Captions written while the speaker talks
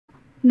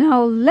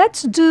Now,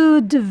 let's do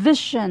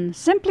division.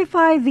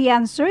 Simplify the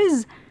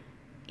answers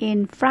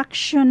in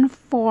fraction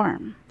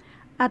form.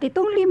 At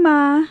itong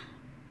 5,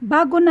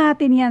 bago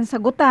natin yan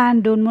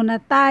sagutan, doon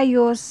muna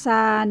tayo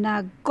sa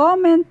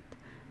nag-comment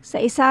sa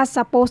isa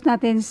sa post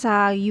natin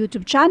sa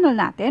YouTube channel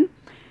natin.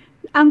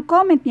 Ang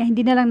comment niya,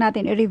 hindi na lang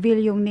natin i-reveal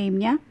yung name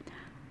niya.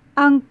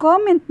 Ang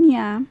comment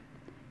niya,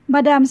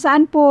 Madam,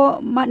 saan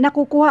po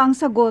nakukuha ang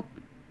sagot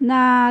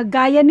na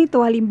gaya nito?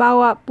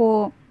 Halimbawa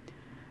po,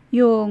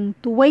 yung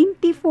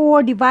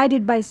 24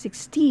 divided by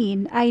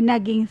 16 ay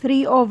naging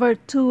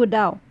 3/2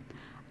 daw.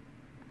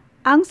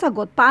 Ang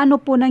sagot,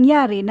 paano po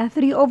nangyari na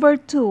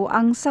 3/2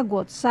 ang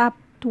sagot sa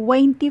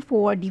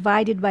 24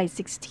 divided by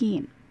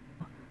 16?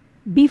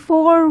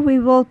 Before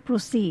we will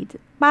proceed,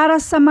 para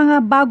sa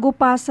mga bago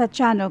pa sa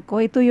channel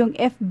ko, ito yung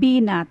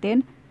FB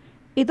natin.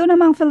 Ito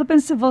namang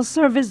Philippine Civil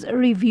Service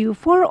Review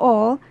for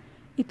All.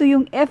 Ito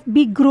yung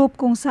FB group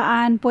kung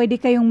saan pwede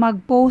kayong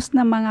mag-post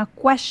ng mga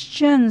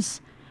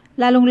questions,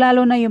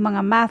 lalong-lalo na yung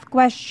mga math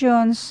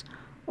questions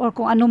or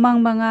kung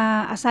anumang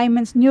mga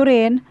assignments nyo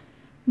rin.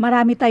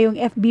 Marami tayong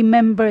FB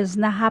members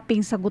na haping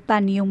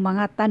sagutan yung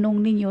mga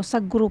tanong ninyo sa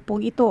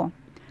grupong ito.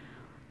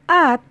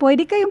 At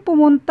pwede kayong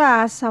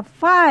pumunta sa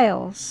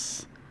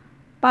files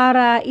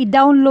para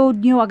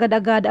i-download nyo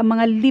agad-agad ang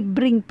mga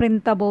libreng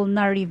printable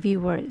na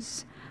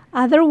reviewers.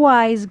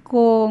 Otherwise,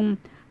 kung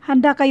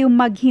handa kayong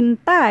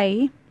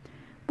maghintay,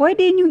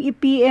 pwede nyo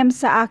i-PM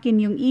sa akin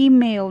yung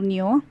email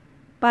nyo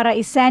para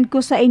i-send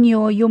ko sa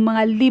inyo yung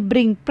mga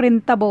libreng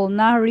printable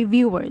na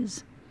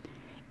reviewers.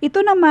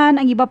 Ito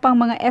naman ang iba pang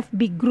mga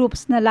FB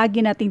groups na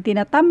lagi nating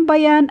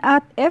tinatambayan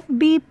at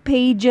FB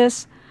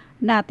pages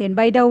natin.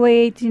 By the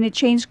way,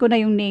 change ko na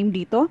yung name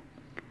dito.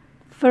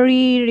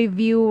 Free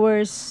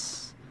Reviewers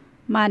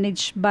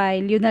managed by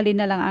Leonalyn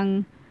na lang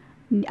ang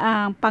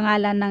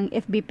pangalan ng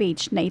FB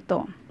page na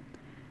ito.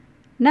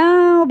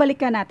 Now,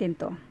 balikan natin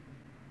to.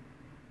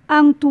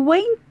 Ang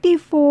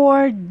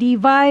 24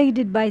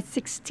 divided by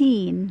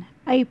 16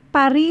 ay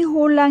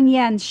pariho lang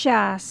yan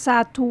siya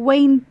sa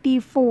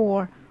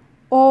 24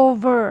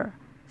 over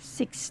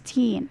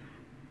 16.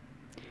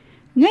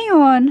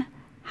 Ngayon,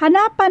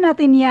 hanapan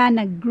natin yan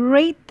na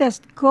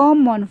greatest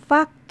common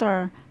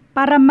factor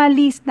para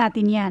ma-list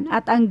natin yan.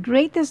 At ang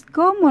greatest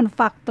common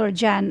factor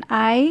dyan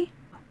ay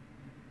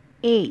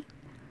 8.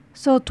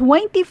 So,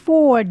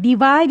 24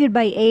 divided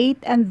by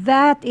 8 and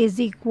that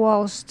is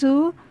equals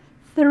to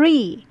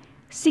 3.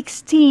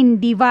 16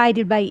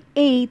 divided by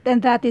 8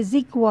 and that is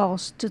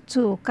equals to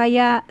 2.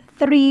 Kaya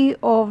 3/2.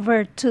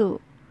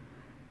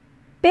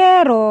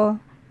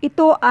 Pero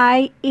ito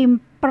ay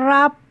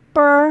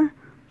improper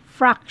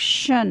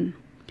fraction.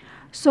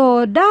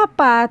 So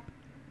dapat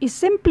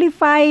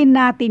i-simplify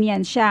natin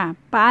yan siya.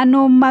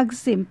 Paano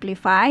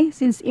mag-simplify?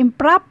 Since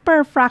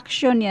improper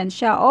fraction yan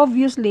siya,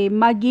 obviously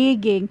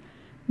magiging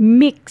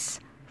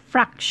mixed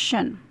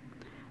fraction.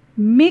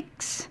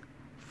 Mixed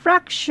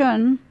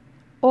fraction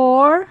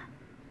or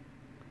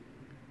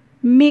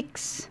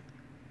mixed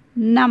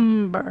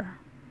number.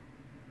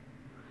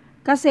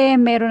 Kasi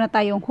meron na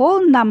tayong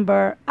whole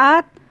number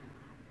at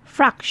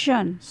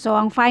fraction. So,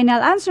 ang final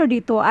answer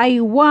dito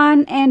ay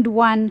 1 and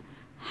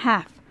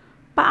 1/2.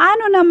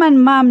 Paano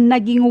naman, ma'am,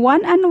 naging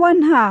 1 and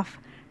 1/2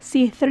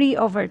 si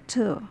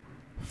 3/2?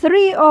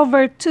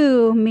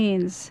 3/2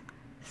 means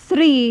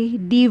 3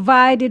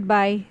 divided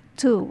by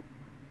 2.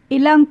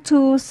 Ilang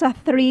 2 sa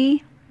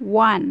 3?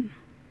 1.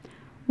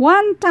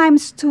 1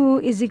 times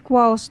 2 is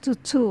equals to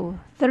 2.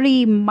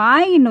 3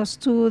 minus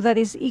 2, that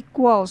is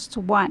equals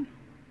to 1.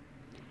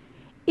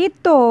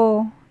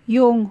 Ito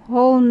yung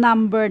whole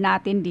number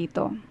natin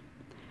dito.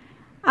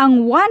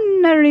 Ang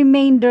 1 na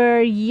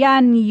remainder,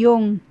 yan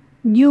yung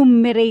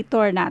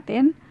numerator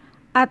natin.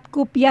 At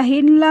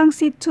kopyahin lang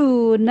si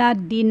 2 na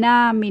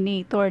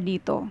denominator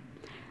dito.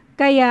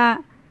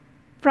 Kaya,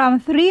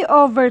 from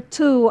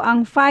 3/2,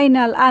 ang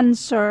final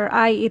answer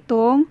ay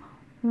itong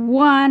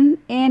 1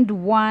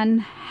 and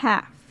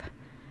 1/2.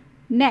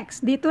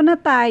 Next, dito na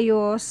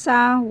tayo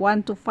sa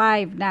 1 to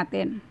 5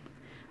 natin.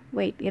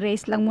 Wait,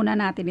 erase lang muna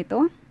natin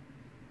ito.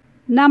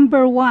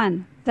 Number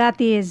 1,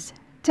 that is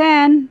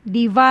 10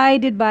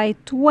 divided by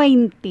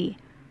 20.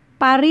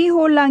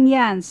 Pariho lang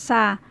yan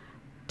sa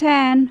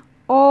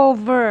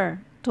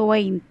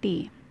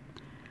 10/20.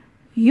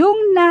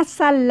 Yung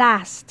nasa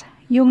last,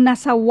 yung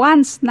nasa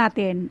ones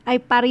natin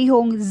ay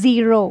parihong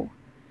 0.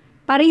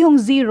 Parihong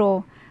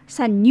 0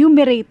 sa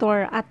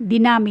numerator at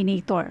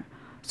denominator.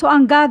 So,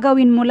 ang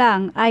gagawin mo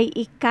lang ay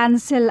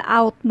i-cancel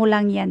out mo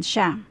lang yan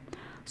siya.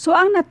 So,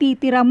 ang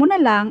natitira mo na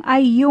lang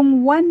ay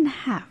yung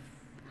 1/2.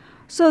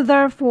 So,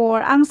 therefore,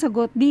 ang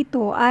sagot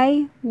dito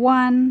ay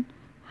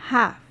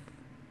 1/2.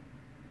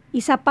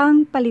 Isa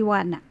pang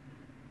paliwanag.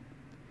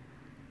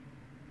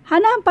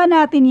 Hanapan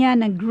natin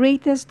yan ng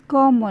greatest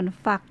common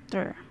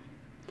factor.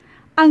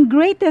 Ang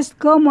greatest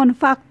common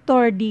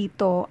factor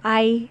dito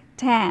ay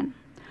 10.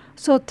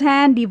 So,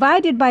 10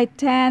 divided by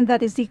 10,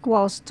 that is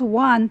equals to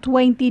 1.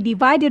 20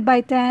 divided by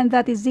 10,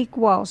 that is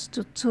equals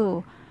to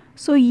 2.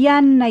 So,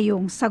 yan na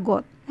yung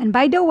sagot. And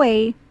by the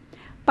way,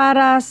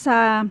 para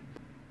sa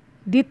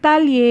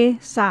detalye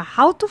sa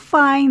how to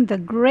find the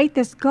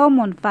greatest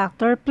common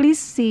factor, please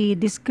see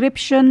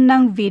description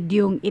ng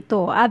video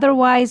ito.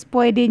 Otherwise,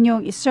 pwede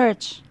nyong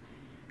i-search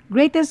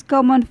greatest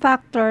common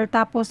factor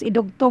tapos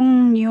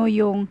idugtong nyo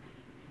yung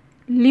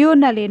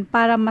Leonalyn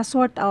para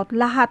ma-sort out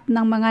lahat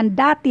ng mga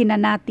dati na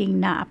nating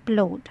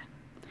na-upload.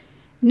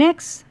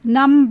 Next,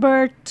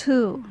 number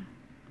 2.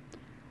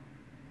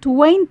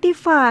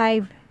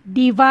 25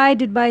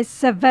 divided by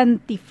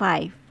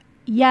 75.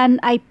 Yan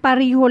ay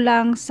pareho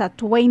lang sa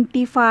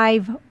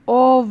 25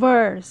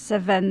 over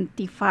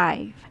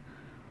 75.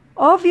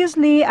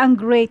 Obviously, ang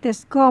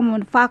greatest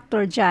common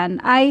factor dyan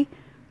ay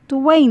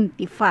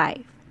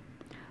 25.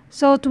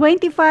 So,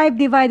 25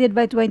 divided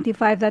by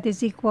 25, that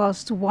is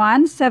equals to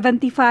 1.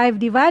 75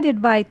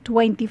 divided by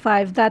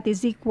 25, that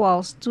is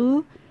equals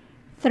to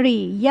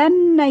 3.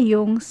 Yan na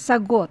yung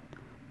sagot.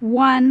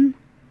 1/3.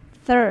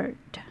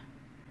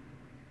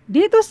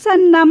 Dito sa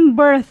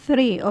number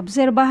 3,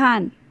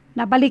 obserbahan,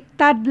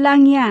 nabaliktad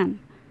lang yan.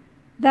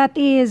 That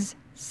is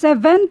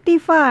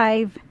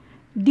 75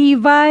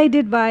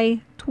 divided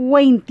by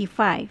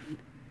 25.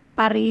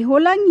 Pareho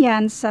lang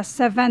yan sa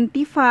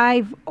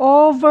 75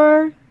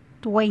 over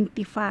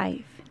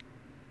 25.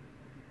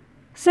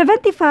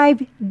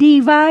 75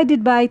 divided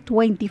by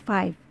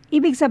 25.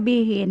 Ibig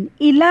sabihin,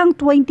 ilang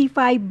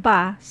 25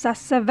 ba sa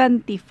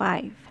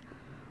 75?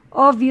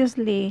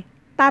 Obviously,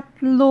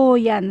 tatlo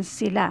yan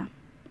sila.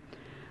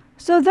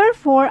 So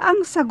therefore,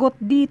 ang sagot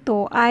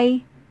dito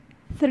ay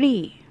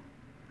 3.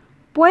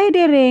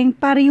 Pwede ring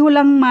pareho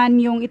lang man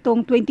yung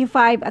itong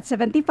 25 at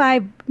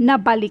 75 na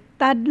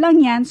baliktad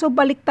lang yan. So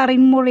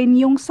baliktarin mo rin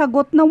yung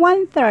sagot na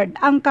 1/3.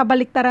 Ang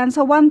kabaliktaran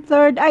sa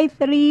 1/3 ay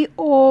 3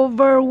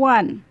 over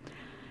 1.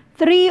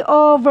 3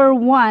 over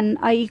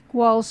 1 ay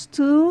equals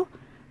to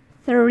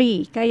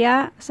 3.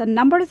 Kaya sa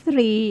number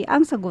 3,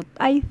 ang sagot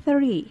ay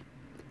 3.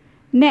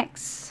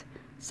 Next,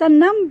 sa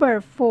number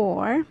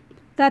 4,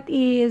 that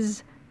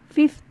is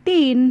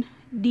 15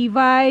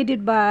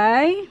 divided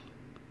by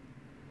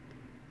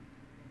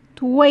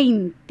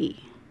 20.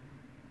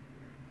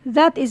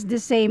 That is the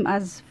same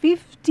as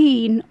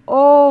 15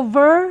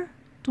 over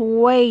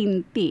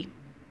 20.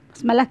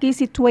 Mas malaki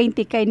si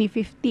 20 kay ni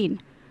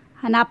 15.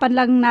 Hanapan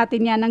lang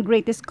natin yan ng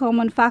greatest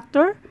common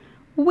factor,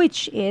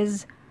 which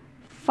is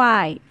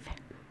 5.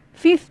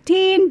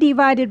 15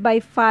 divided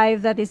by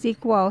 5, that is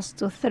equals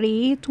to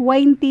 3.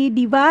 20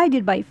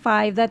 divided by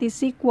 5, that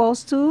is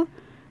equals to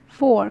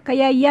 4.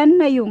 Kaya yan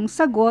na yung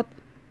sagot,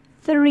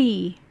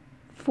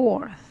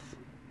 3/4.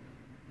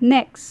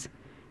 Next,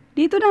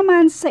 dito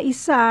naman sa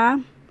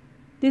isa,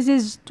 this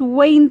is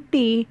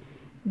 20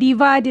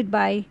 divided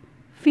by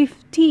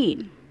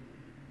 15.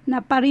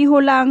 Na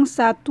pareho lang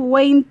sa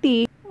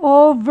 20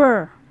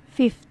 over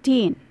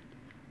 15.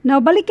 Now,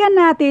 balikan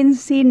natin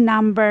si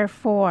number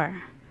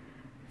 4.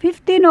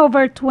 15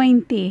 over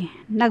 20.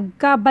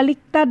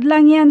 Nagkabaliktad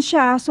lang yan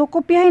siya. So,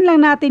 kopyahin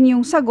lang natin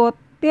yung sagot,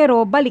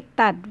 pero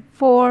baliktad.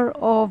 4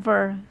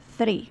 over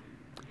 3.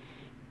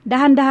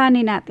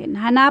 Dahan-dahanin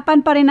natin. Hanapan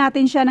pa rin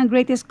natin siya ng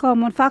greatest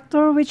common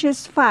factor, which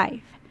is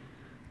 5.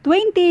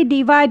 20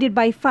 divided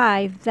by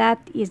 5, that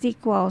is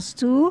equals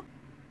to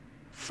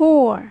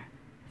 4.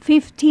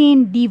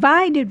 15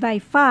 divided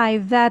by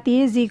 5, that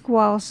is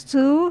equals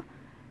to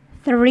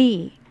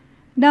 3.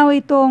 Now,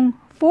 itong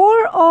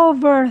 4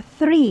 over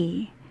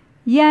 3,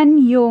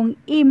 yan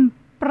yung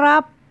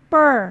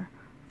improper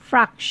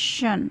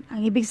fraction.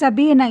 Ang ibig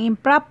sabihin ng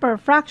improper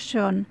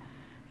fraction,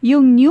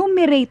 yung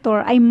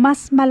numerator ay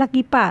mas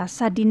malaki pa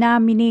sa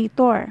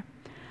denominator.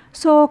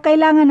 So,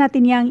 kailangan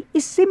natin yang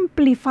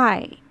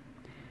isimplify.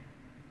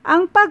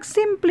 Ang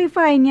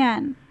pag-simplify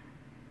niyan,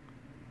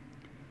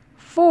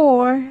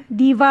 4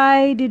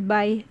 divided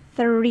by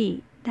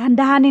 3.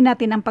 Dahan-dahanin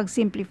natin ang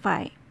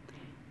pag-simplify.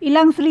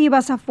 Ilang 3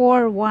 ba sa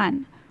 4?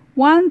 1.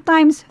 1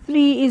 times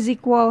 3 is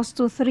equals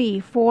to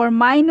 3. 4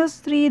 minus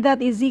 3, that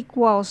is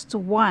equals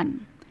to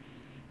 1.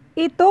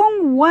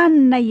 Itong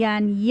 1 na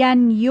yan,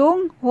 yan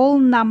yung whole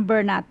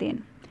number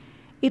natin.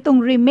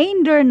 Itong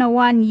remainder na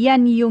 1,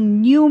 yan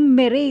yung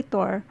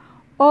numerator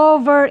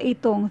over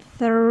itong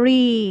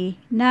 3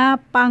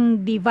 na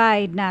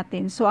pang-divide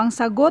natin. So, ang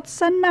sagot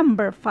sa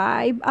number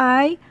 5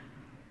 ay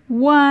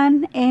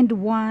 1 and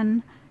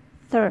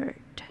 1/3.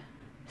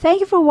 Thank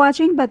you for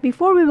watching, but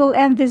before we will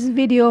end this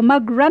video,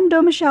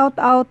 mag-random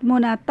shoutout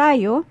muna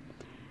tayo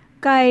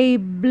kay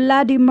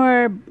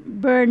Vladimir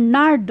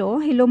Bernardo.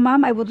 Hello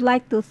ma'am, I would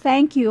like to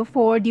thank you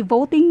for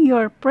devoting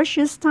your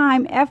precious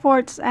time,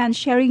 efforts, and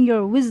sharing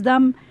your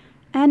wisdom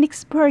and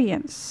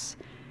experience.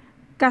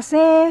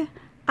 Kasi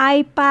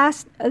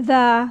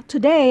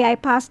today I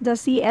passed the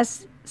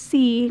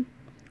CSC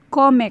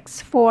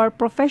comics for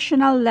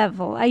professional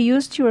level. I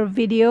used your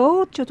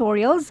video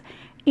tutorials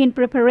in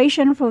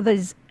preparation for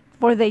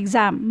the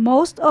exam.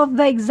 Most of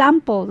the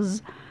examples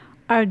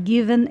are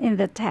given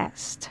in the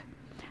test.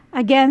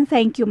 Again,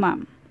 thank you,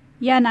 ma'am.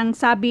 Yan ang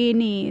sabi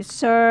ni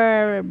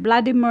Sir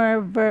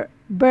Vladimir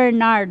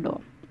Bernardo.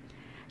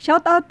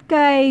 Shout out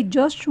kay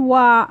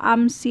Joshua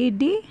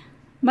Amcidi.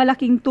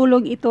 Malaking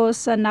tulong ito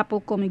sa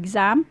NAPOLCOM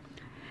exam.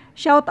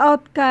 Shout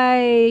out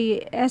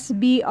kay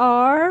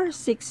SBR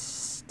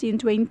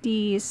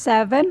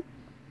 1627.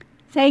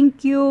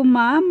 Thank you,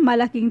 ma'am.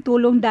 Malaking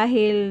tulong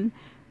dahil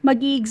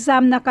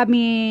mag-i-exam na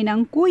kami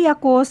ng kuya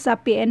ko sa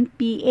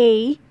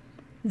PNPA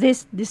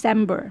this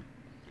December.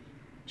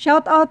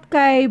 Shout out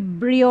kay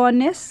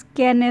Briones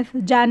Kenneth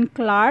John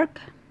Clark.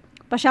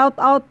 Pa-shout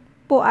out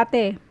po,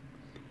 ate.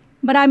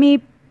 Marami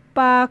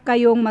pa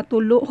kayong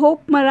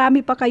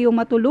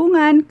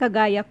matulungan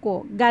kagaya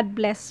ko. God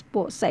bless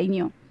po sa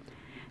inyo.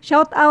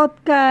 Shout out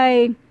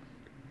kay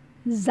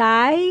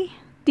Zai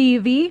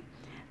TV.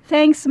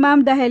 Thanks,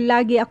 ma'am, dahil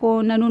lagi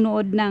ako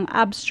nanonood ng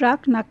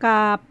abstract.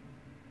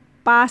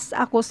 Nakapass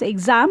ako sa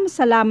exam.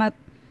 Salamat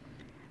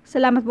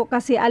po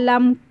kasi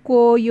alam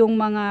ko yung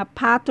mga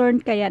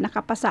pattern kaya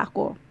nakapasa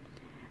ako.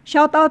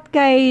 Shout out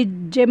kay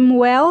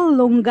Jimwell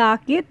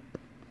Lungakit.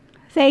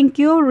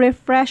 Thank you.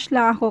 Refresh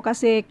lang ako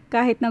kasi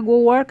kahit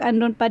nag-work,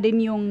 andun pa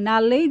din yung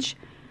knowledge.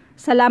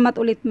 Salamat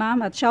ulit,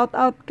 ma'am. At shout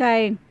out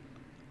kay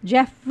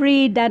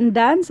Jeffrey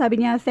Dandan.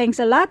 Sabi niya, thanks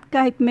a lot.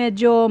 Kahit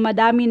medyo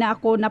madami na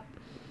ako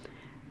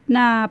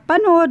na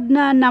panood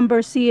na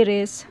number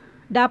series,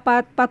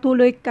 dapat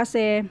patuloy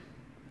kasi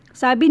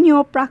sabi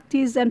niyo,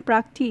 practice and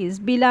practice.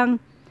 Bilang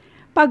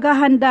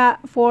paghahanda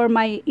for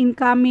my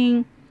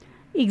incoming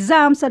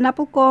exam sa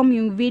NAPOLCOM,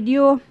 yung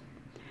video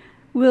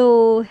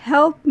will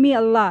help me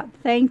a lot.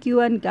 Thank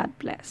you and God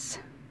bless.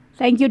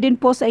 Thank you din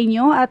po sa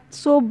inyo at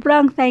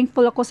sobrang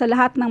thankful ako sa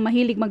lahat ng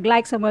mahilig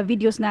mag-like sa mga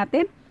videos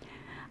natin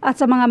at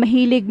sa mga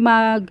mahilig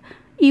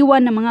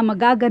mag-iwan ng mga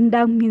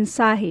magagandang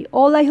mensahe.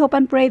 All I hope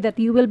and pray that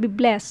you will be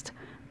blessed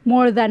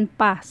more than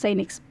pa sa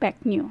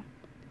in-expect nyo.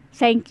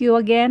 Thank you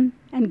again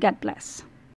and God bless.